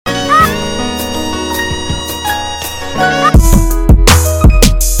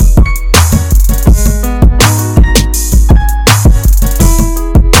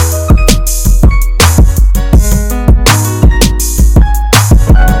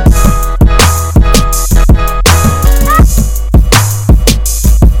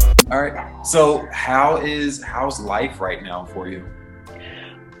So how's life right now for you?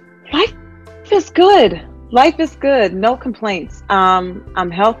 Life is good. Life is good. No complaints.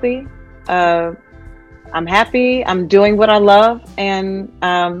 I'm healthy. Uh, I'm happy. I'm doing what I love, and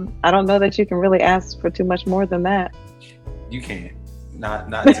I don't know that you can really ask for too much more than that. You can't.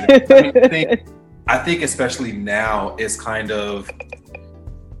 Not today. I mean, I think especially now it's kind of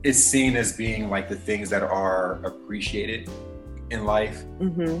it's seen as being like the things that are appreciated in life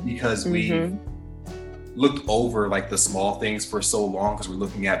because we hmm looked over like the small things for so long because we're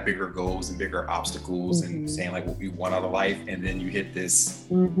looking at bigger goals and bigger obstacles and hmm saying like what we want out of life, and then you hit this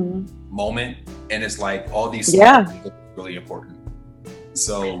hmm moment and it's like all these small Yeah, things are really important.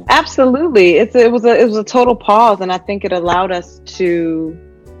 So absolutely. It was a total pause, and I think it allowed us to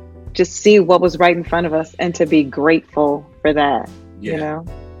just see what was right in front of us and to be grateful for that. You yeah, know.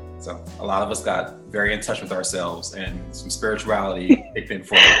 so a lot of us got very in touch with ourselves and some spirituality kicked in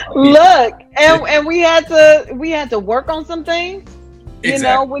for a lot of people. Look, and we had to work on some things.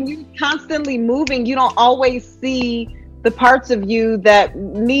 Exactly. When you're constantly moving, you don't always see the parts of you that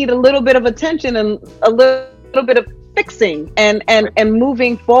need a little bit of attention and a little bit of fixing and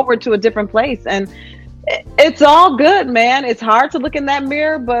moving forward to a different place. And it's all good, man. It's hard to look in that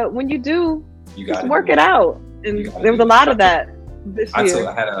mirror, but when you do, You got just to work do it it. out. You And got to there was do a it. lot of that this I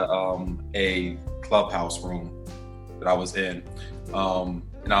year. had a clubhouse room that I was in,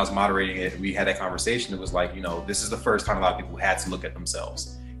 and I was moderating it. We had that conversation. It was like, this is the first time a lot of people had to look at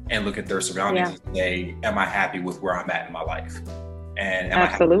themselves and look at their surroundings Yeah, and say, am I happy with where I'm at in my life? And am I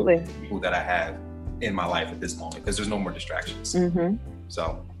happy with absolutely. the people that I have in my life at this moment? Because there's no more distractions. hmm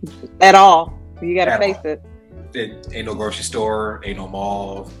So At all. You got to at face all. it. It ain't no grocery store, ain't no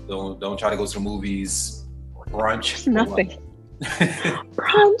mall. Don't try to go to the movies, brunch There's for what? nothing.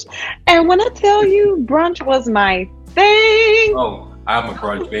 Brunch. And when I tell you brunch was my thing, Oh, I'm a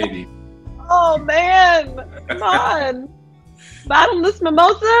brunch baby. oh man, come on. Bottomless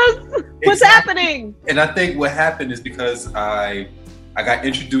mimosas? What's Exactly. happening? And I think what happened is because I got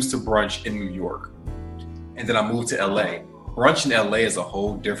introduced to brunch in New York, and then I moved to LA. Brunch in LA is a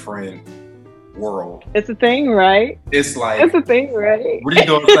whole different world. It's a thing, right? It's It's like, a thing, right? what are you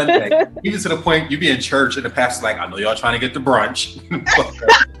doing Sunday? Even to the point you be in church and the pastor's like, I know y'all trying to get to brunch, but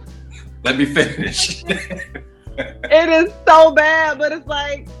let me finish. It is so bad, but it's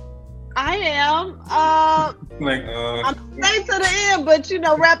like I am. Like, I'm staying to the end, but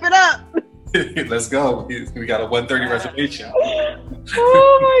wrap it up. let's go. We got a 1:30 reservation.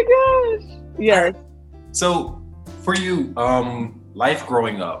 Oh my gosh. Yes. So for you, life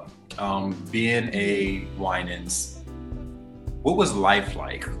growing up, being a Winans, what was life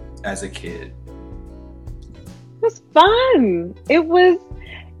like as a kid? It was fun.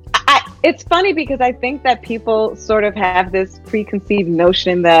 It's funny because I think that people sort of have this preconceived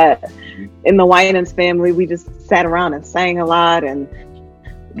notion that in the Winans family, we just sat around and sang a lot and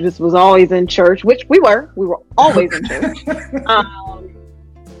just was always in church, which we were. We were always in church. Um,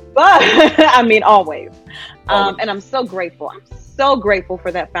 but I mean, always. Always. And I'm so grateful. I'm so grateful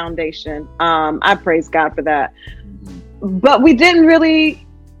for that foundation. I praise God for that. But we didn't really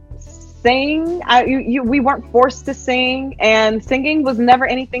sing. We weren't forced to sing, and singing was never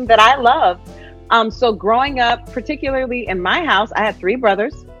anything that I loved. So growing up, particularly in my house, I had three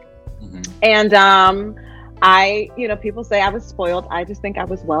brothers, Mhm. and people say I was spoiled. I just think I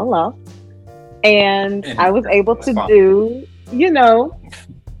was well loved, and And I was able that's to fine. do,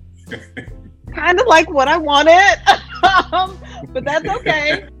 kind of like what I wanted. But that's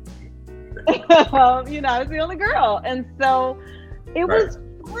okay. I was the only girl, and so it Right. was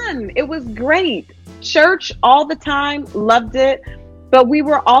fun. It was great. Church all the time, loved it. But we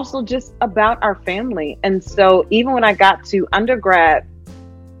were also just about our family. And so even when I got to undergrad,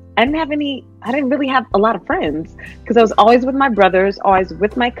 I didn't really have a lot of friends because I was always with my brothers, always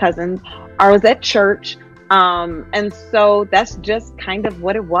with my cousins. I was at church. And so that's just kind of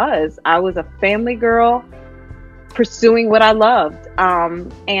what it was. I was a family girl pursuing what I loved.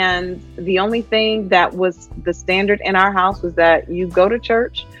 And the only thing that was the standard in our house was that you go to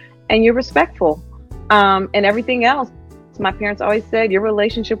church and you're respectful. And everything else, my parents always said, your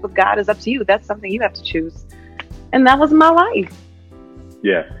relationship with God is up to you. That's something you have to choose. And that was my life.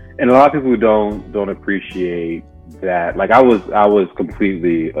 Yeah, and a lot of people don't appreciate that. Like I was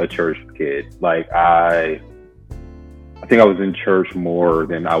completely a church kid. Like I think I was in church more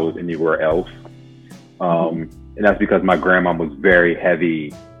than I was anywhere else. And that's because my grandma was very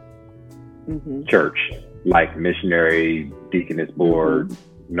heavy church, like missionary, deaconess board,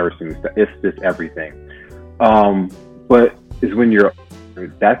 nursing. It's just everything. But it's when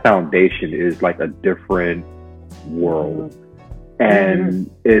that foundation is like a different world, and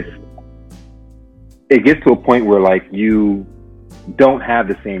it's it gets to a point where like you don't have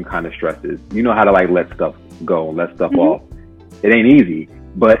the same kind of stresses. You know how to like let stuff go, let stuff off. It ain't easy,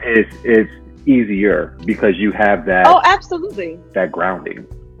 but it's easier because you have that. Oh, absolutely. That grounding.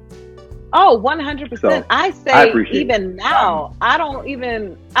 Oh, 100%. So, I say even it. now, I don't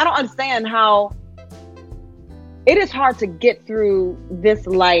understand how it is hard to get through this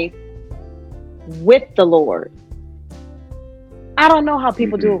life with the Lord. I don't know how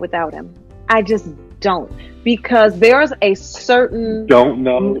people do it without him. I just don't, because there's a certain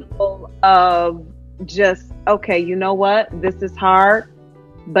level of just, okay, you know what? This is hard,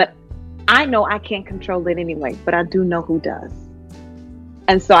 but I know I can't control it anyway, but I do know who does.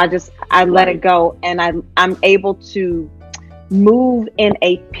 And so I let it go, and I'm able to move in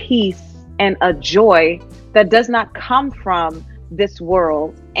a peace and a joy that does not come from this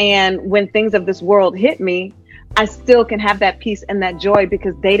world. And when things of this world hit me, I still can have that peace and that joy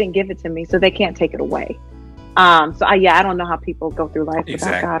because they didn't give it to me, so they can't take it away. I don't know how people go through life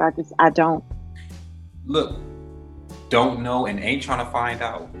without God. I don't. Look, don't know and ain't trying to find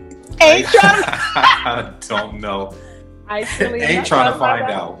out. Ain't trying to. I don't know. I really ain't trying to find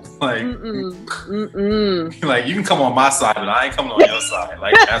out. Like, like you can come on my side, but I ain't coming on your side.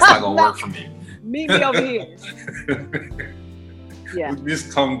 Like that's not gonna work for me. Meet me over here. Yeah.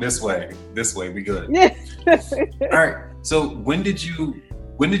 Just come this way. This way, we good. All right. So when did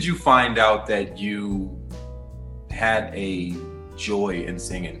you find out that you had a joy in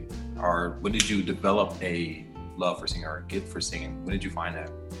singing, or when did you develop a love for singing or a gift for singing? When did you find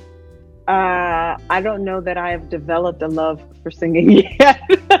that? I don't know that I have developed a love for singing yet.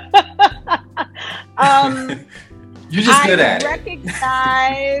 You're just good at it. I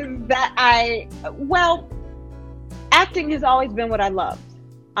recognize that acting has always been what I loved.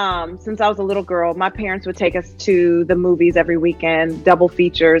 Since I was a little girl, my parents would take us to the movies every weekend, double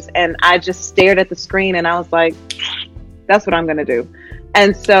features, and I just stared at the screen and I was like, that's what I'm going to do.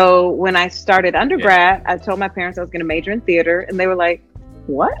 And so when I started undergrad, I told my parents I was going to major in theater, and they were like,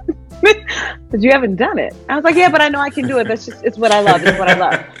 what? Because you haven't done it. I was like, yeah, but I know I can do it. It's what I love. It's what I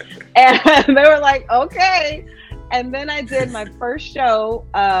love. And they were like, okay. And then I did my first show,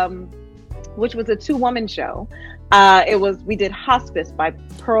 which was a 2-woman show. We did Hospice by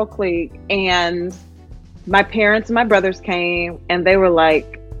Pearl Cleage, and my parents and my brothers came, and they were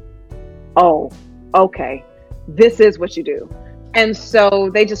like, oh, okay, this is what you do. And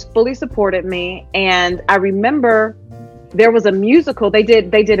so they just fully supported me. And I remember there was a musical. They did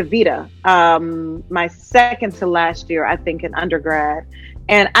Evita, my second to last year, I think, in undergrad.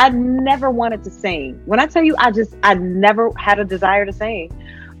 And I never wanted to sing. When I tell you, I never had a desire to sing.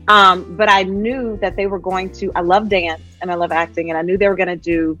 But I knew that they were going to, I love dance and I love acting. And I knew they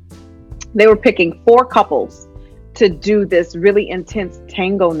were picking 4 couples to do this really intense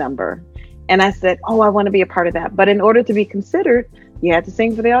tango number. And I said, oh, I want to be a part of that. But in order to be considered, you had to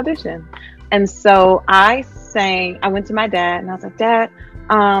sing for the audition. And so I went to my dad and I was like, Dad,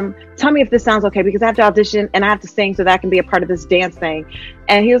 tell me if this sounds okay, because I have to audition and I have to sing so that I can be a part of this dance thing.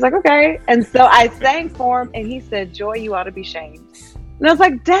 And he was like, okay. And so I sang for him and he said, Joy, you ought to be shamed. And I was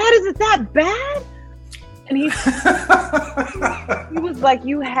like, Dad, is it that bad? And he was like,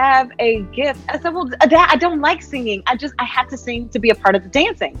 you have a gift. I said, well, Dad, I don't like singing. I have to sing to be a part of the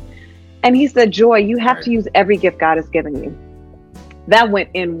dancing. And he said, Joy, you have to use every gift God has given you. That went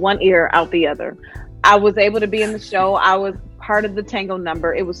in one ear, out the other. I was able to be in the show. I was part of the tango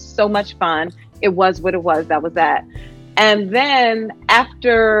number. It was so much fun. It was what it was. That was that. And then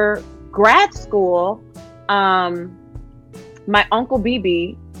after grad school, my uncle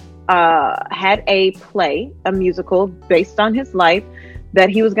BB had a play, a musical based on his life that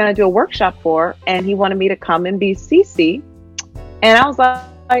he was going to do a workshop for, and he wanted me to come and be Cece. And I was like,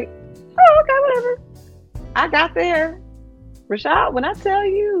 oh, okay, whatever. I got there. Rashad, when I tell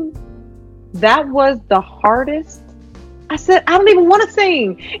you, that was the hardest. I said, I don't even want to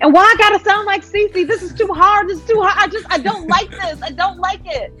sing. And why I got to sound like Cece? This is too hard. This is too hard. I don't like this. I don't like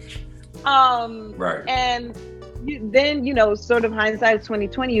it. Right. And then, sort of hindsight is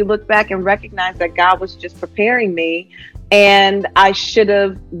 2020, you look back and recognize that God was just preparing me, and I should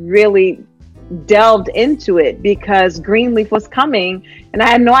have really delved into it, because Greenleaf was coming and I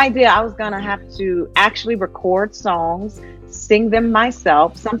had no idea I was going to have to actually record songs, sing them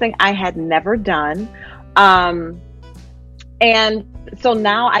myself, something I had never done. And so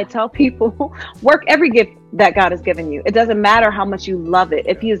now I tell people, work every gift that God has given you. It doesn't matter how much you love it.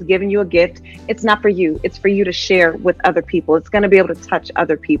 If he has given you a gift, it's not for you. It's for you to share with other people. It's going to be able to touch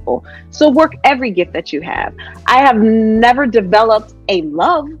other people. So work every gift that you have. I have never developed a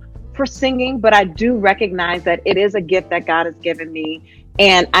love for singing, but I do recognize that it is a gift that God has given me.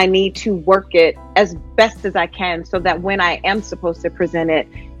 and I need to work it as best as I can so that when I am supposed to present it,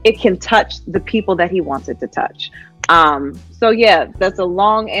 it can touch the people that he wants it to touch. So yeah, that's a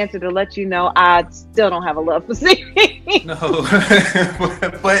long answer to let you know I still don't have a love for singing. No,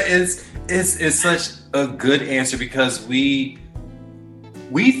 but it's such a good answer, because we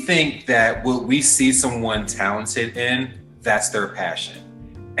think that what we see someone talented in, that's their passion,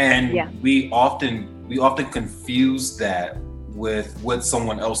 and we often confuse that with what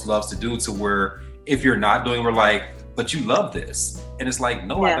someone else loves to do, to where if you're not doing, we're like, but you love this, and it's like,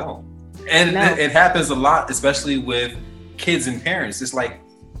 no, I don't. And it happens a lot, especially with kids and parents. It's like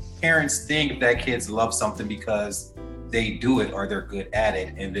parents think that kids love something because they do it or they're good at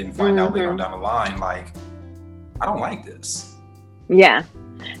it, and then find out later on down the line, like, I don't like this. Yeah.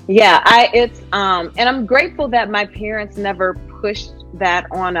 It's and I'm grateful that my parents never pushed that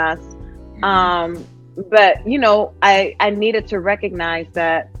on us. But you know, I needed to recognize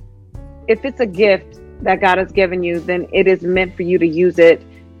that if it's a gift that God has given you, then it is meant for you to use it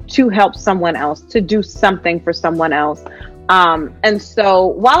to help someone else, to do something for someone else. And so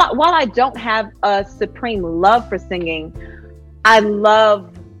while I don't have a supreme love for singing, I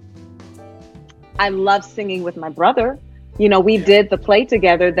love singing with my brother. You know, we did the play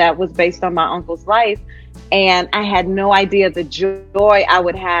together that was based on my uncle's life, and I had no idea the joy I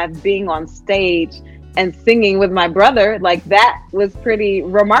would have being on stage and singing with my brother. Like, that was pretty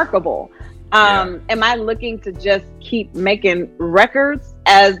remarkable. Am I looking to just keep making records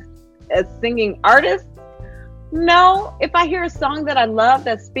as a singing artist? No. If I hear a song that I love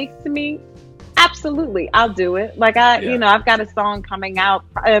that speaks to me, absolutely, I'll do it. Like, you know, I've got a song coming out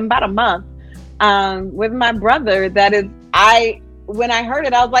in about a month with my brother that is, when I heard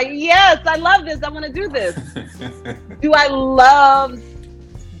it, I was like, yes, I love this. I want to do this. Do I love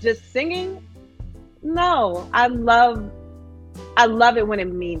just singing? No, I love it when it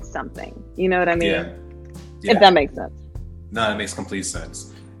means something. You know what I mean? Yeah. If that makes sense. No, it makes complete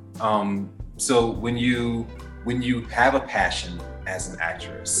sense. So when you have a passion as an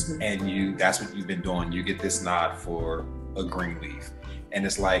actress, and that's what you've been doing, you get this nod for a Greenleaf, and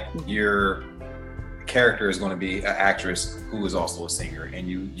it's like your character is going to be an actress who is also a singer, and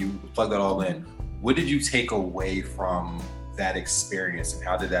you plug that all in. What did you take away from that experience, and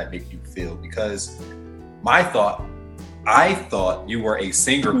how did that make you feel? Because I thought you were a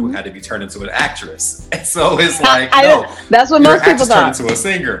singer who had to be turned into an actress, and so it's like, no, that's what most people thought. Turned into a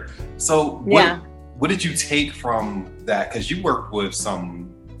singer. So what did you take from that? Because you worked with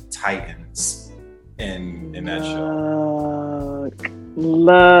some titans in that show.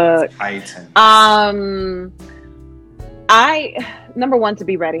 Look. Titans. Number one, to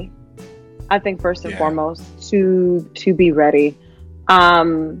be ready. I think first and foremost, to be ready.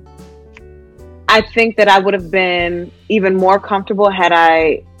 I think that I would have been even more comfortable had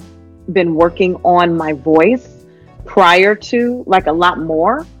I been working on my voice prior to, like, a lot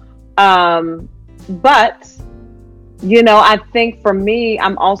more. But, you know, I think for me,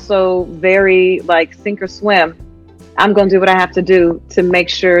 I'm also very, like, sink or swim. I'm going to do what I have to do to make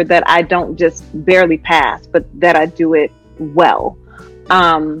sure that I don't just barely pass, but that I do it well.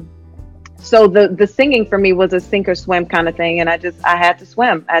 So the singing for me was a sink or swim kind of thing. And I had to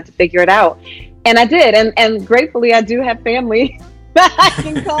swim. I had to figure it out. And I did. And gratefully, I do have family that I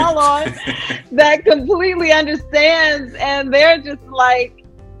can call on that completely understands. And they're just like,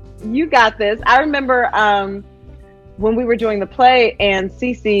 you got this. I remember when we were doing the play, and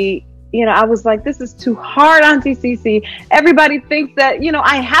Cece, you know, I was like, this is too hard, Auntie Cece. Everybody thinks that, you know,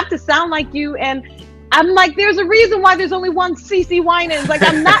 I have to sound like you. And I'm like, there's a reason why there's only one Cece Winans. Like,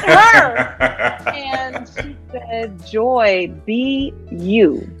 I'm not her. And she said, Joy, be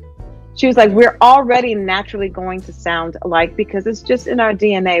you. She was like, we're already naturally going to sound alike because it's just in our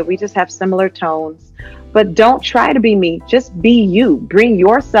DNA. We just have similar tones. But don't try to be me. Just be you. Bring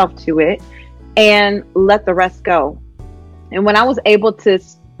yourself to it and let the rest go. And when I was able to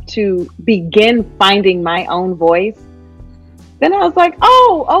begin finding my own voice, then I was like,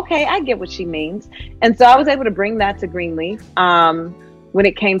 oh, okay, I get what she means. And so I was able to bring that to Greenleaf when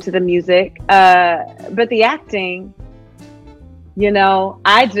it came to the music. But the acting, you know,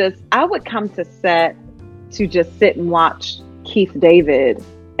 I would come to set to just sit and watch Keith David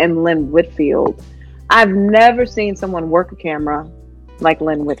and Lynn Whitfield. I've never seen someone work a camera like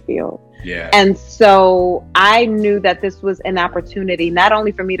Lynn Whitfield. Yeah. And so I knew that this was an opportunity, not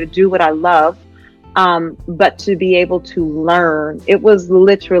only for me to do what I love, but to be able to learn. It was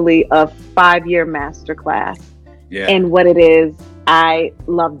literally a 5-year masterclass in what it is I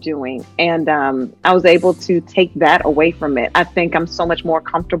love doing. And I was able to take that away from it. I think I'm so much more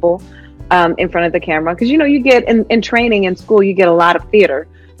comfortable in front of the camera. Because, you get in training in school, you get a lot of theater,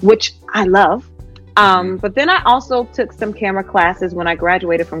 which I love. But then I also took some camera classes when I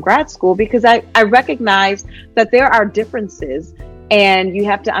graduated from grad school, because I recognized that there are differences and you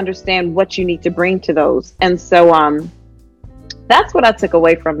have to understand what you need to bring to those. And so that's what I took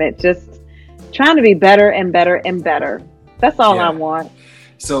away from it. Just trying to be better and better and better. That's all I want.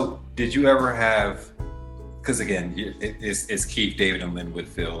 So did you ever have, because again, it's Keith, David, and Lynn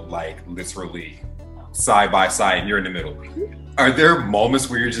Whitfield, like literally side by side, and you're in the middle. Are there moments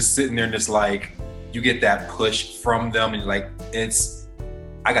where you're just sitting there and just like, you get that push from them and you're like,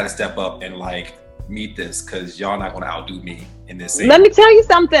 I got to step up and like meet this, because y'all not going to outdo me in this scene? Let me tell you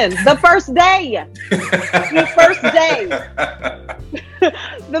something. The first day,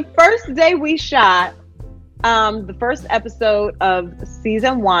 the first day we shot the first episode of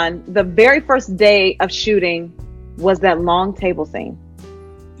season 1, the very first day of shooting was that long table scene.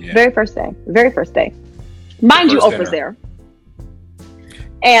 Yeah. Very first day. Mind you, Oprah's there.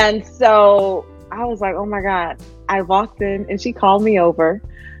 And so I was like, oh my God. I walked in and she called me over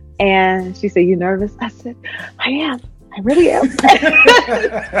and she said, "You nervous?" I said, "I am. I really am." I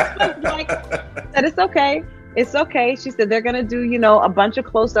said, "It's okay. It's okay." She said, "They're going to do, a bunch of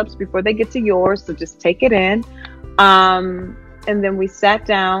close-ups before they get to yours. So just take it in." And then we sat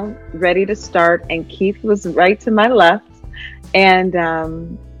down ready to start, and Keith was right to my left.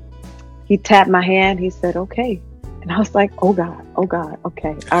 And he tapped my hand. He said, "Okay." And I was like, oh God,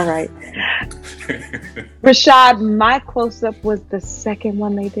 okay, all right. Rashad, my close-up was the second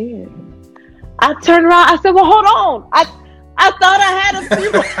one they did. I turned around, I said, well, hold on. I thought I had a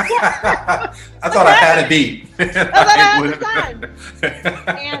few. I thought I had a beat. I thought I had the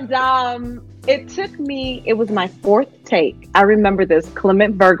time. And it took me, it was my 4th take. I remember this.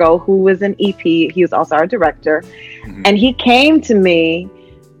 Clement Virgo, who was an EP, he was also our director. Mm-hmm. And he came to me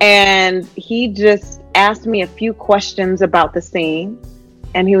and he just asked me a few questions about the scene.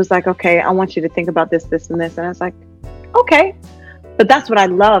 And he was like, okay, I want you to think about this, this, and this. And I was like, okay. But that's what I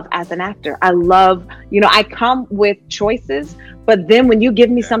love as an actor. I love, I come with choices, but then when you give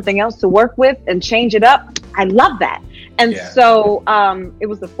me something else to work with and change it up, I love that. And so it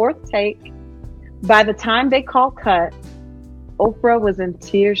was the 4th take. By the time they called cut, Oprah was in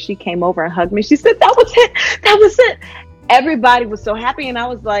tears. She came over and hugged me. She said, that was it. That was it. Everybody was so happy. And I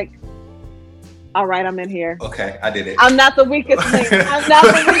was like, all right, I'm in here. Okay, I did it. I'm not the weakest link. I'm not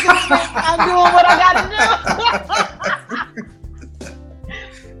the weakest link. I'm doing what I got to do.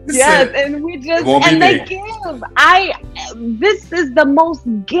 Yes, and we just, and they give. This is the most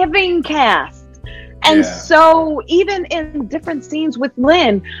giving cast. And so even in different scenes with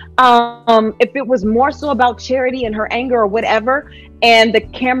Lynn, if it was more so about Charity and her anger or whatever, and the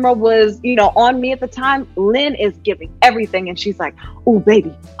camera was, on me at the time, Lynn is giving everything. And she's like, oh,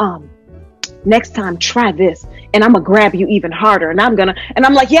 baby, next time, try this. And I'm going to grab you even harder. And I'm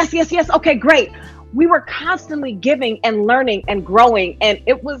like, yes. Okay, great. We were constantly giving and learning and growing. And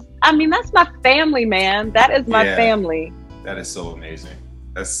it was, that's my family, man. That is my family. That is so amazing.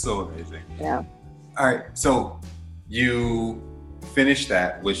 That's so amazing. Yeah. All right. So you finished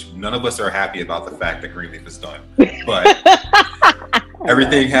that, which none of us are happy about the fact that Greenleaf is done. But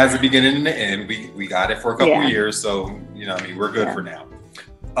everything has a beginning and an end. We got it for a couple of years. So, we're good for now.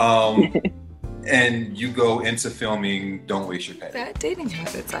 And you go into filming Don't Waste Your Pay. Bad dating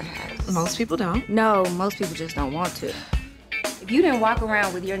habits I have. Most people don't. No, most people just don't want to. If you didn't walk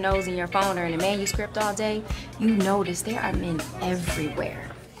around with your nose in your phone or in a manuscript all day, you notice there are men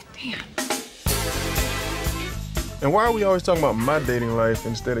everywhere. Damn. And why are we always talking about my dating life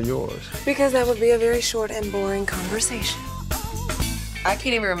instead of yours? Because that would be a very short and boring conversation. I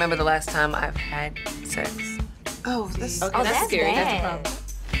can't even remember the last time I've had sex. Oh, this. Okay, that's scary. Bad. That's a problem.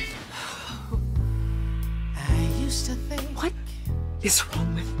 What is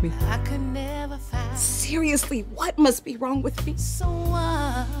wrong with me? I could never find. Seriously, what must be wrong with me?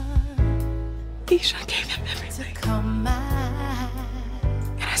 Isha gave him everything. And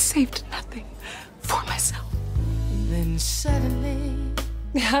I saved nothing for myself. Then suddenly.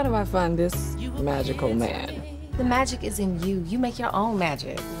 How do I find this magical man? The magic is in you. You make your own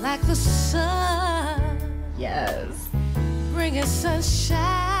magic. Like the sun. Yes. Bringing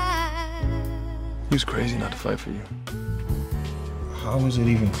sunshine. He was crazy not to fight for you. How is it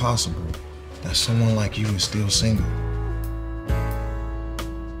even possible that someone like you is still single?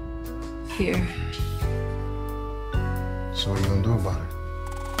 Here. So what are you gonna do about it?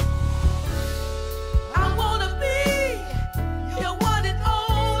 I wanna be your one and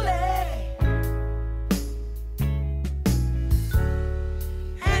only.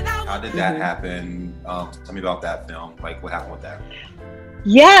 How did that happen? Tell me about that film. Like, what happened with that?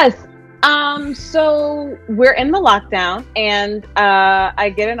 Yes. So we're in the lockdown, and I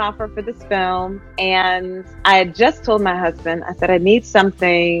get an offer for this film, and I had just told my husband, I said, I need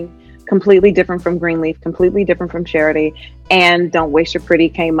something completely different from Greenleaf, completely different from Charity, and Don't Waste Your Pretty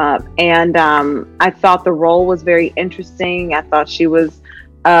came up. And I thought the role was very interesting. I thought she was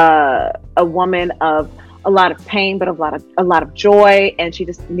a woman of a lot of pain, but a lot of joy, and she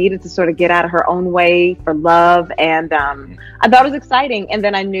just needed to sort of get out of her own way for love. And I thought it was exciting. And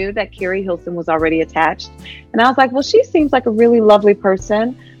then I knew that Carrie Hilson was already attached, and I was like, well, she seems like a really lovely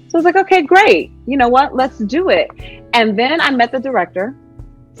person. So I was like, okay, great. You know what? Let's do it. And then I met the director,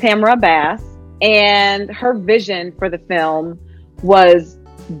 Tamara Bass, and her vision for the film was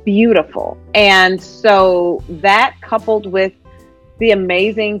beautiful. And so that, coupled with the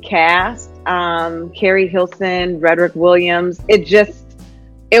amazing cast, Carrie Hilson, Redrick Williams,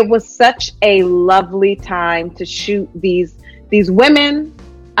 it was such a lovely time to shoot these women,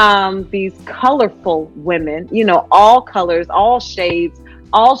 these colorful women, you know, all colors, all shades,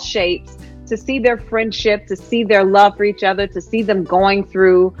 all shapes, to see their friendship, to see their love for each other, to see them going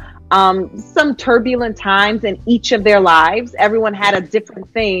through some turbulent times in each of their lives. Everyone had a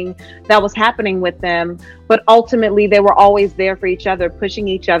different thing that was happening with them, but ultimately they were always there for each other, pushing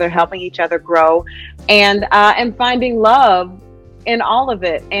each other, helping each other grow, and finding love in all of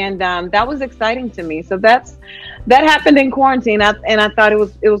it. And that was exciting to me. So that happened in quarantine, and I thought it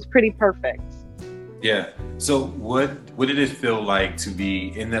was pretty perfect. Yeah. So what did it feel like to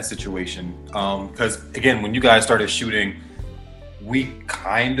be in that situation? Because again, when you guys started shooting, we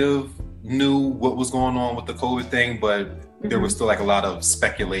kind of knew what was going on with the COVID thing, but there was still like a lot of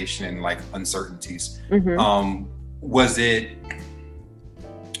speculation and like uncertainties. Was it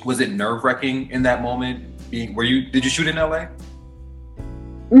nerve-wracking in that moment? Did you shoot in LA?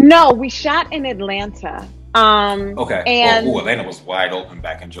 No, we shot in Atlanta. Okay. And Atlanta was wide open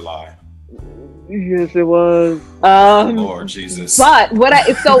back in July. Yes, it was. Lord Jesus. But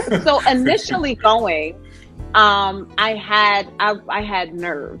so initially going, I had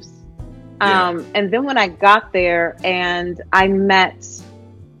nerves. And then when I got there and I met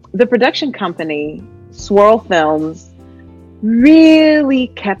the production company, Swirl Films, really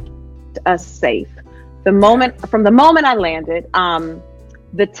kept us safe. From the moment I landed,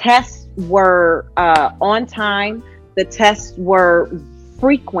 the tests were on time, the tests were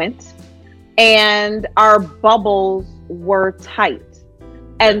frequent, and our bubbles were tight.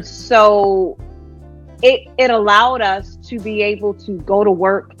 And so it allowed us to be able to go to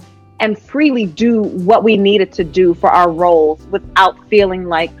work and freely do what we needed to do for our roles without feeling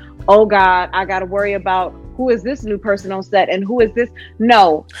like, oh God, I got to worry about who is this new person on set and who is this?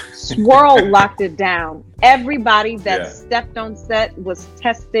 No, Swirl locked it down. Everybody that stepped on set was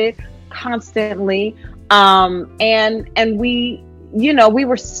tested constantly. And we, we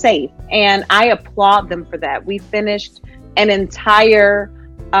were safe, and I applaud them for that. We finished an entire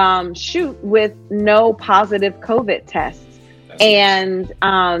shoot with no positive COVID tests. And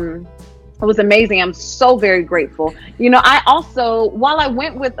it was amazing. I'm so very grateful. I also, while I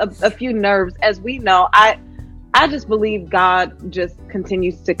went with a few nerves, as we know, I just believe God just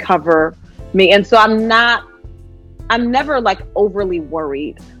continues to cover me. And so I'm never like overly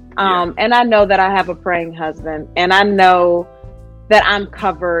worried. And I know that I have a praying husband, and I know that I'm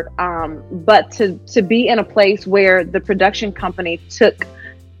covered. But to be in a place where the production company took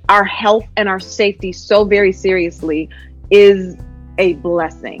our health and our safety so very seriously is a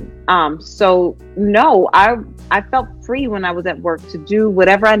blessing. So no, I felt free when I was at work to do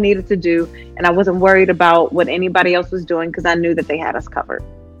whatever I needed to do, and I wasn't worried about what anybody else was doing because I knew that they had us covered.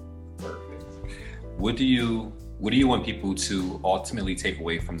 Perfect. What do you want people to ultimately take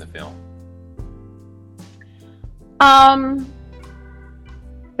away from the film?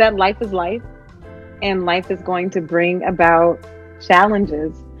 That life is life, and life is going to bring about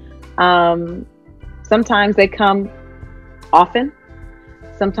challenges. Sometimes they come often.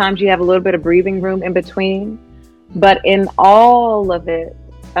 Sometimes you have a little bit of breathing room in between. But in all of it,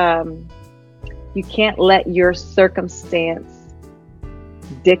 you can't let your circumstance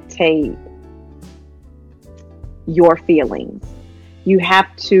dictate your feelings. You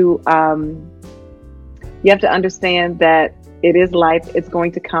have to understand that it is life. It's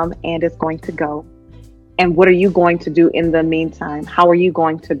going to come and it's going to go. And what are you going to do in the meantime? How are you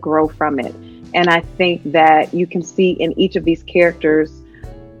going to grow from it? And I think that you can see in each of these characters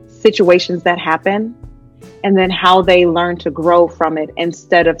situations that happen, and then how they learn to grow from it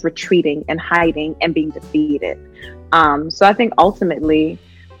instead of retreating and hiding and being defeated. So I think ultimately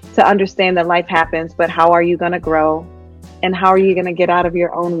to understand that life happens, but how are you going to grow, and how are you going to get out of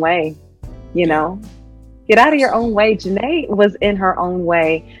your own way? Get Get out of your own way. Janae was in her own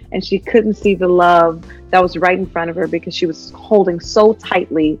way, and she couldn't see the love that was right in front of her because she was holding so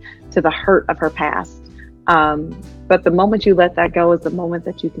tightly to the hurt of her past. But the moment you let that go is the moment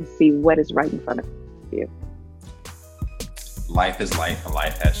that you can see what is right in front of you. Life is life, and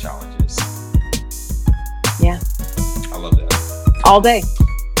life has challenges. Yeah. I love that. All day.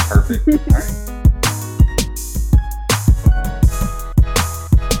 Perfect. All right.